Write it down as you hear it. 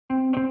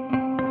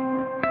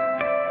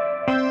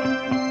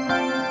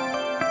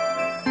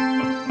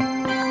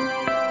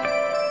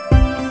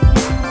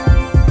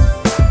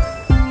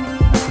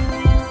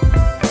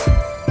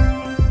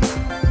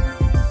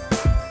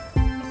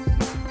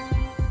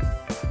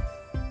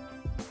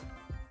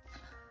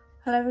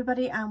Hello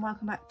everybody and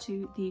welcome back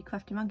to the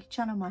Crafty Monkey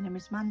channel. My name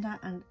is Amanda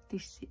and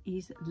this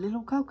is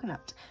Lil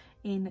Coconut.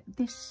 In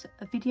this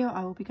video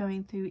I will be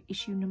going through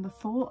issue number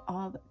 4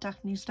 of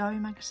Daphne's Diary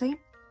magazine.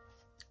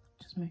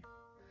 Just move.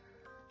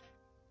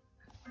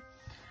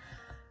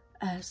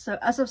 So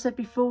as I've said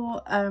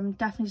before,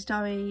 Daphne's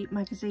Diary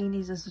magazine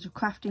is a sort of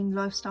crafting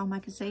lifestyle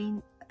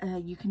magazine.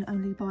 You can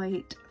only buy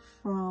it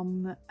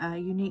from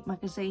Unique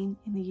magazine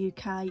in the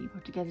UK. You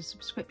have to get a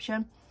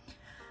subscription.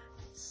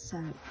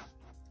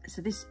 So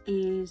this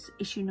is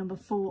issue number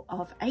 4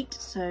 of 8,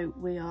 so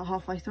we are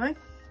halfway through.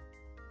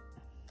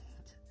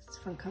 It's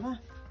the front cover.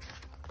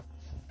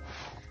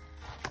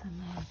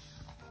 And then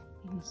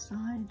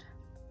inside,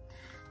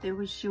 they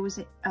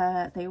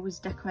always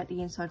decorate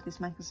the inside of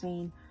this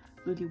magazine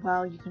really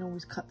well. You can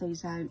always cut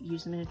these out,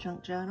 use them in a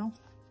junk journal.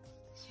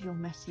 This is your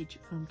message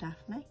from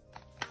Daphne.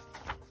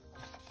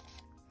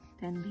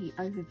 Then the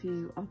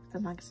overview of the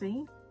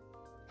magazine.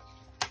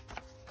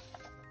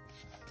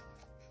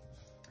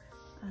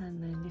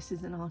 And then this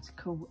is an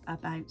article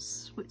about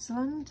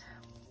Switzerland.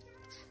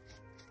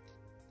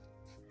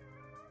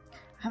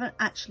 I haven't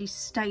actually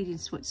stayed in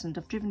Switzerland.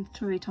 I've driven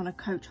through it on a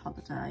coach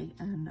holiday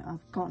and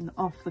I've gotten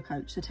off the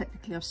coach. So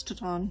technically I've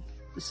stood on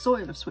the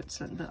soil of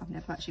Switzerland, but I've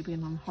never actually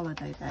been on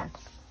holiday there.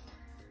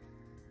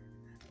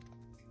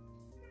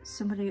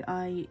 Somebody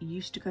I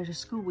used to go to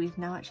school with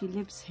now actually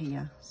lives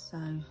here, so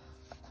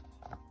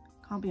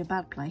can't be a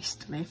bad place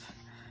to live.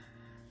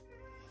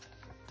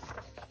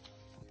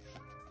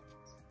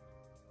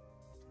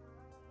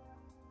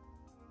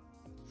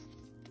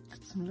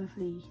 Some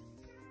lovely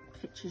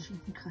pictures you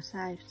can cut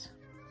out.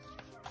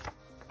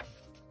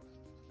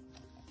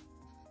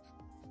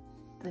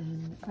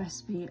 Then a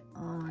recipe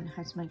on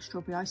how to make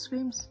strawberry ice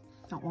creams.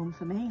 Not one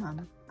for me,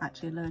 I'm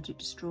actually allergic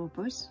to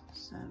strawberries,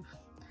 so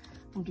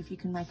I wonder if you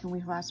can make them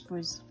with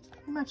raspberries.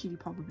 I imagine you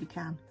probably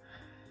can.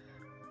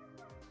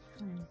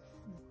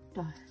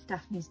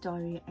 Daphne's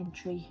diary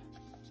entry.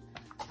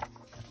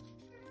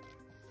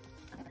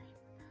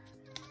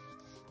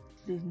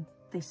 Then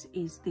this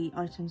is the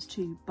items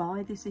to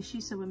buy this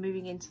issue, so we're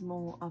moving into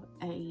more of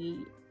a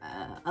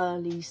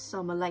early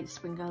summer, late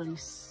spring, early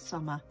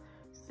summer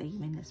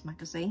theme in this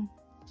magazine.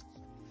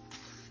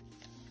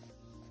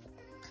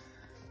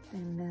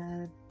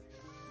 Then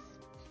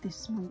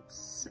this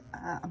month's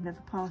I'm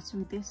never parting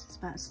with this. It's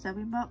about a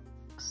sewing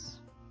box.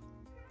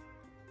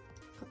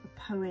 Got the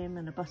poem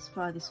and a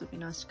butterfly. This would be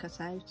nice to cut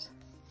out.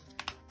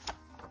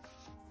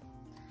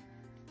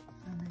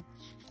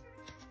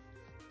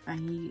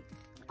 And a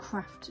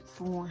craft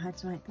for how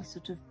to make this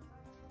sort of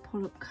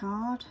pull-up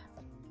card.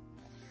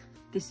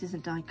 This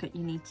isn't die cut,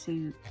 you need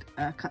to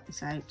cut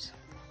this out.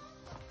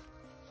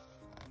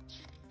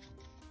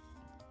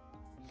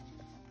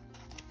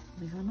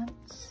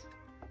 Elements.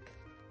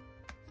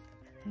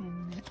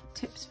 And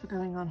tips for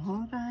going on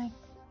holiday.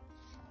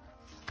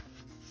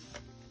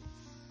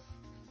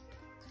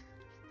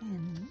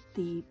 And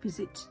the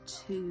visit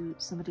to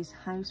somebody's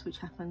house, which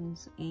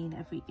happens in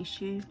every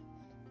issue.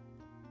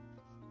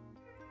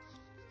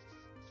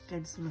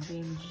 Again, some of the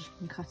images you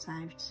can cut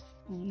out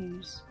and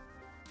use.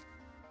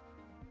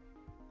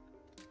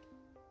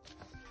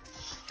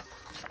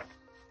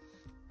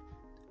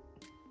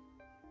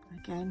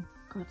 Again,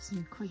 got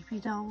some creepy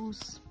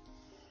dolls.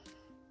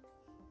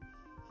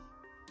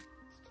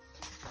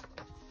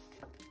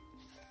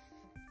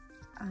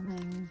 And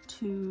then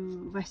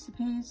 2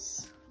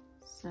 recipes.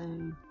 So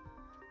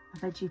a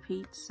veggie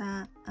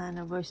pizza and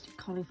a roasted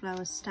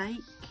cauliflower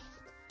steak.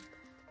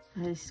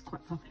 This is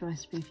quite a popular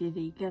recipe if you're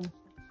vegan.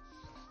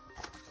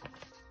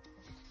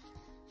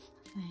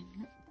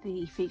 Then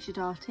the featured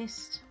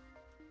artist,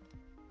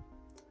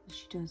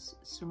 she does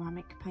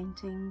ceramic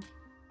painting.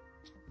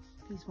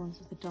 These ones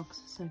of the dogs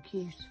are so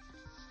cute.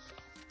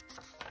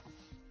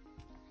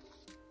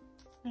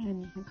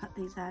 And you can cut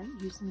these out,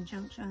 use them in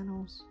junk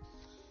journals.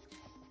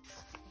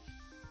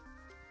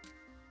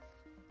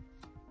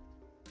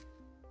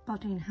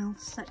 Body and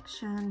health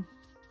section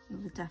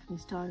with the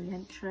Daphne's diary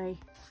entry.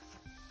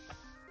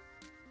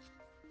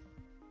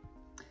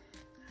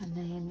 And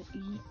then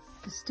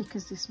the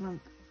stickers this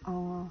month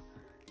are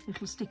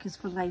little stickers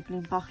for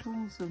labelling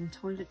bottles and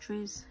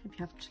toiletries if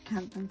you have to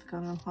count them for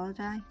going on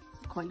holiday.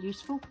 Quite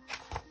useful.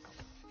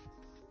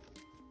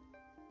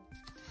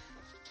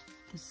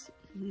 This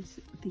is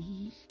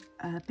the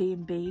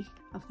B&B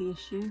of the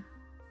issue.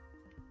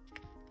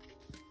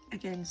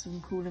 Again,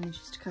 some cool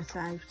images to cut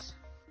out.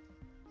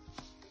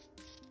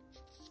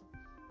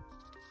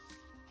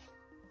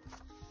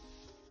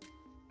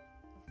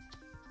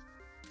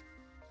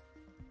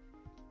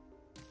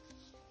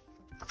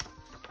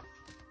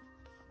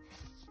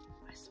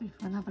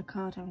 For an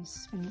avocado and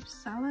spinach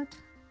salad.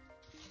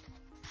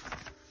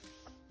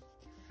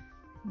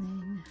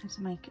 And then how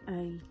to make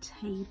a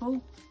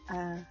table.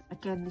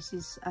 Again, this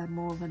is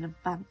more of an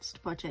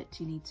advanced project.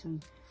 You need to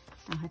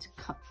know how to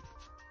cut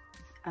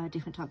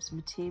different types of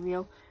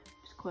material.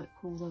 It's quite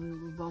cool though,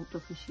 we rolled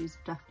up issues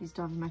of Daphne's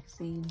Diary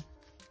magazine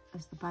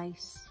as the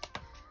base.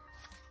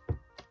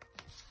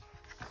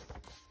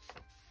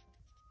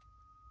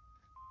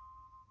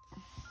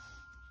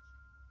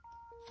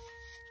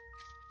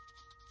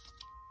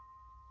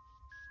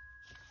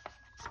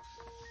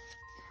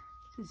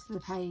 This is the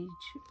page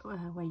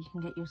where you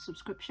can get your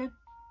subscription.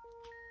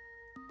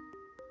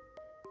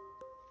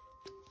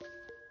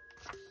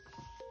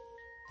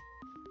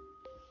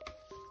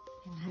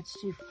 And how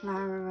to do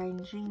flower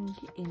arranging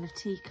in a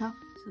teacup.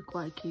 It's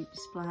quite a cute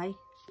display,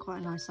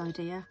 quite a nice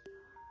idea.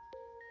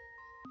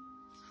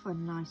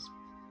 Find nice,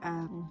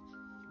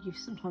 you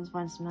sometimes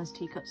find some nice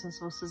teacups and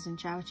saucers in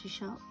charity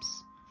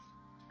shops.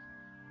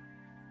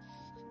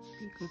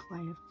 Be a good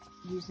way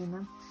of using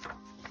them.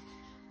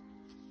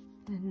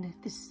 And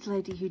this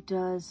lady who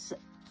does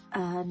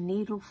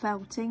needle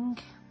felting.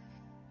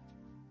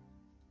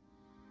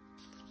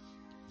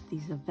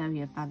 These are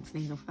very advanced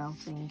needle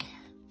felting.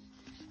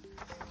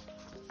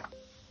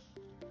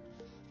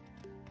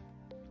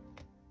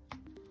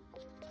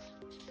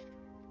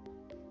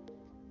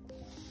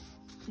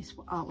 This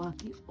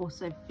artwork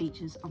also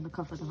features on the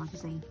cover of the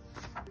magazine.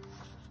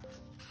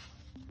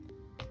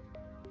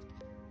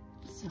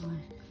 So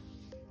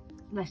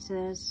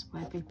letters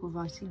where people are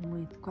writing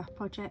with craft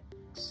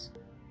projects.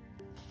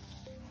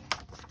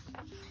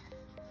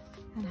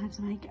 And how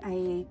to make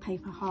a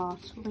paper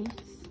heart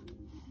wreath.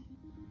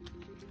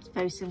 It's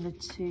very similar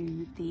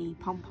to the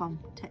pom-pom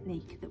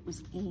technique that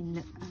was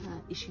in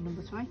issue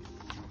number 3.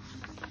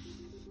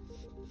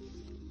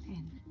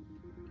 And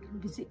you can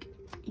visit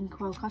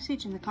Inkwell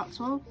Cottage in the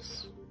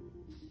Cotswolds.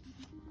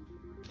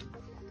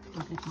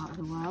 Lovely part of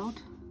the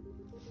world.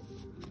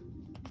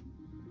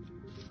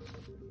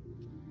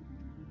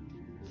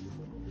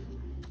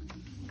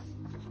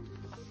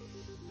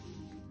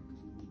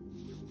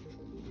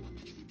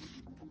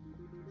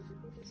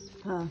 It's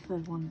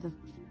perfect, one of the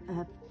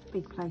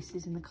big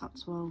places in the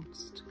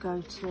Cotswolds to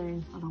go to,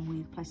 along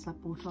with places like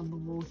Water on the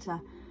Water.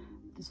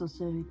 There's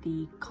also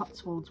the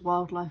Cotswolds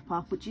Wildlife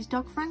Park, which is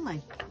dog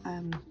friendly.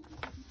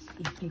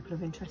 If people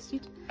are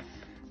interested.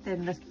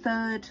 Then the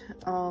third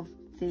of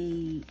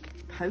the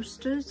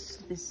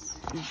posters, this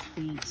is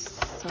the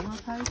summer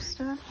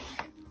poster.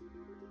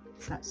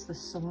 So that's the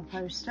summer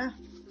poster.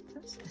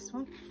 That's this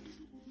one.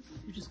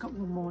 We've just got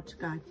one more to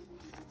go.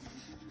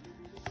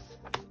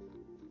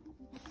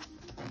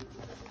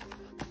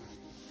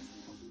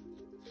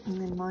 And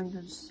then Mind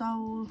and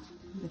Soul,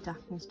 the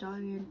Daphne's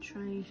diary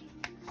entry.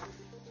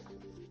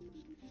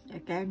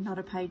 Again, not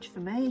a page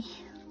for me.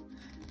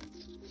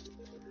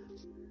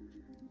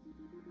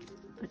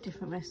 But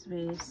different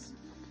recipes.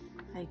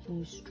 I can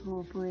use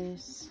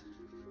strawberries.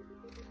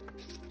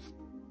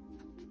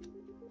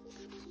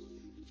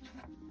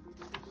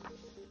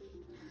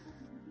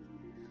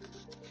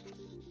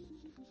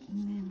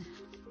 And then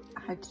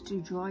I had to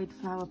do dried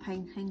flower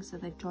painting, so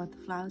they've dried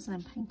the flowers and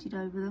then painted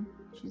over them,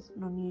 which is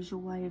an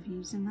unusual way of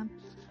using them.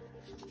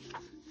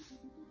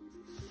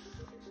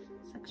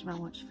 Section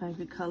about what's your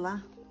favourite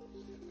colour.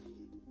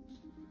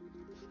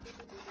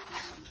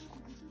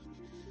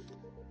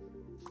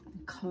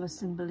 Colour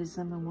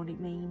symbolism and what it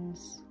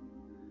means.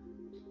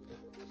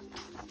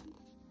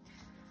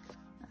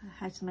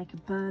 How to make a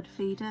bird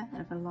feeder out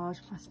of a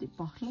large plastic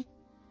bottle.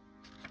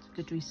 It's a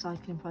good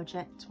recycling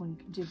project, one you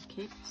can do with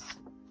kids.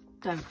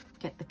 Don't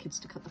get the kids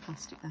to cut the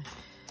plastic though.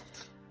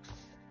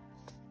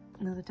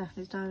 Another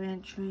Daphne's diary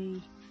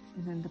entry,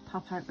 and then the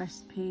pop-out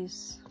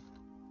recipes.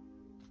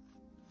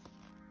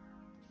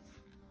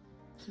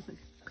 So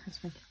how to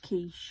make a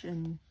quiche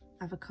and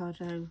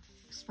avocado,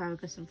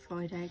 asparagus and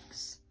fried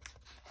eggs.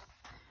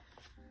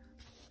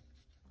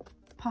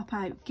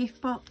 Pop-out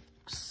gift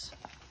box.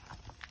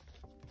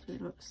 So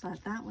it looks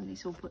like that when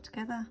it's all put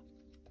together.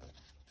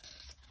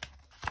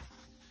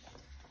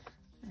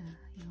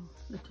 Your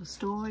little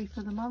story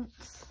for the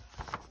month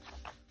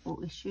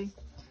or issue.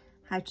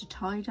 How to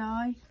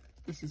tie-dye.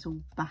 This is all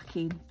back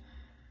into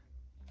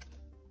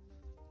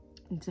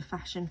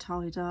fashion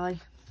tie-dye.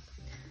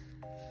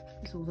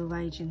 It's all the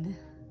rage in the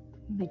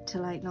mid to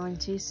late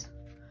 90s.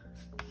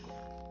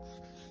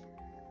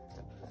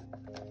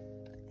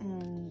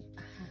 And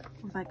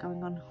what about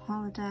going on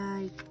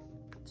holiday?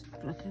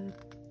 Like a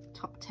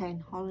top 10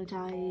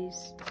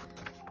 holidays.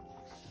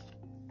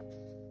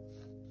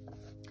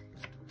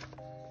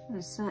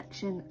 There's a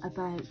section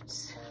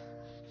about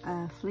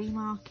flea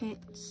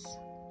markets.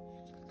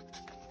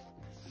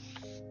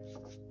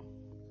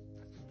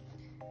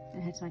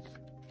 And how to make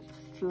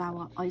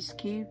flower ice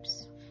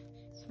cubes.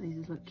 So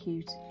these look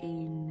cute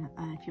in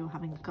if you're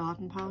having a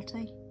garden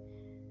party.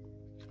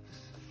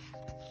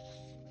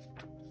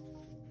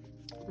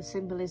 The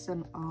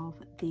symbolism of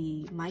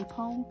the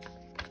maypole.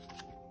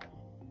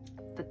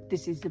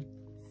 This is a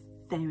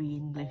very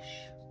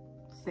English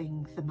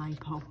thing, the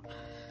maypole.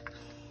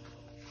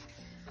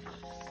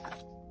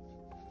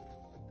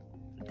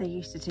 They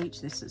used to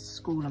teach this at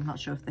school. I'm not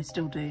sure if they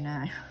still do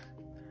now.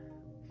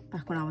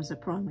 Back when I was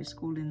at primary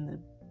school in the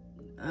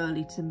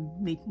early to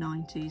mid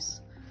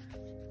 90s,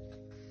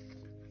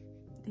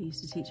 they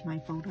used to teach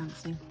maypole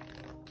dancing.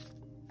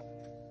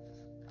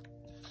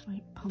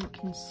 Right,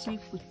 pumpkin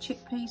soup with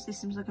chickpeas. This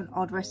seems like an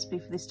odd recipe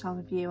for this time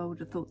of year. I would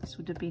have thought this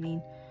would have been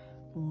in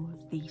more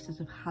of the sort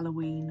of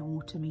Halloween,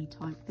 autumny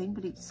type thing,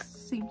 but it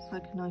seems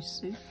like a nice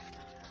soup.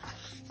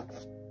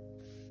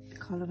 The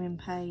colouring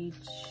page.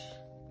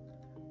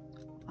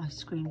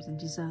 ice creams and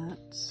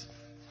desserts.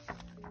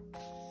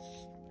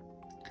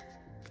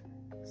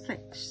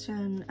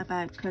 Section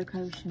about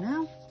Coco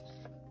Chanel.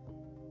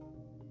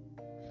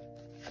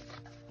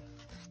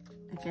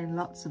 Again,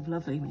 lots of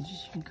lovely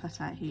images you can cut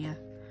out here.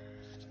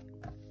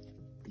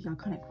 The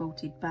iconic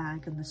quilted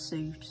bag and the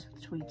suit,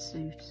 the tweed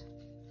suit.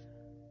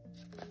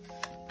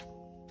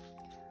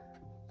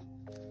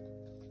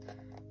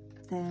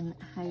 Then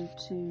how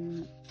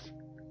to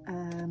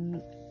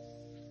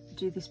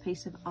do this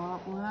piece of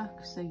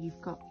artwork. So you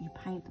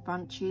paint the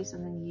branches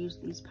and then you use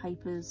these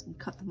papers and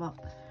cut them up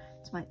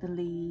to make the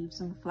leaves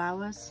and the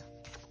flowers.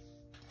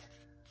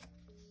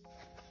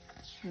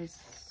 There's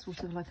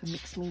sort of like a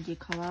mixed media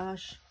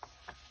collage.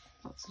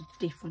 Lots of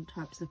different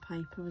types of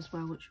paper as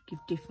well, which give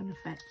different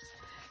effects.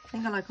 The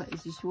thing I like about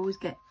this is you always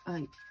get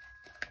like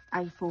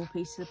A4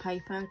 pieces of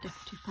paper,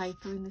 decorative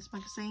paper in this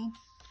magazine.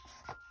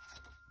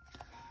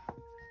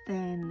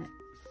 Then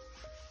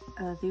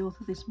the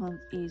author this month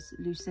is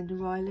Lucinda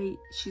Riley.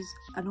 She's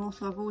an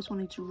author I've always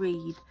wanted to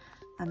read,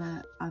 and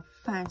I've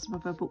found some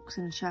of her books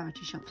in the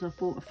charity shops. I've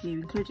bought a few,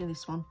 including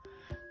this one,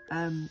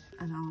 and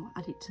I'll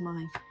add it to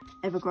my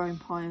ever-growing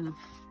pile of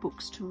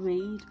books to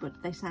read,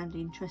 but they sound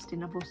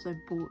interesting. I've also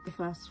bought the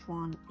first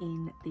one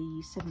in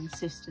the Seven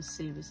Sisters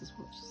series as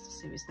well, which is the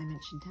series they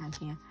mentioned down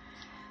here.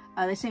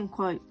 They seem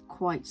quite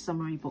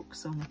summery books,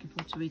 so I'm looking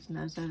forward to reading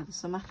those over the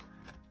summer.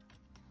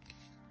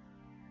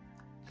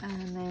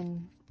 And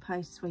then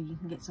posts where you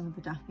can get some of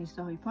the Daphne's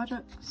Diary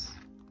products.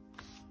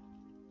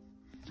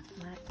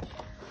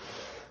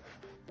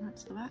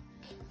 That's the back.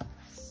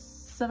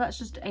 So that's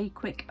just a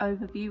quick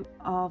overview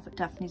of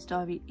Daphne's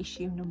Diary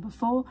issue number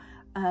 4.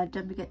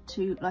 Don't forget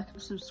to like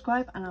and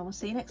subscribe, and I will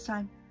see you next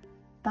time.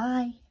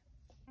 Bye.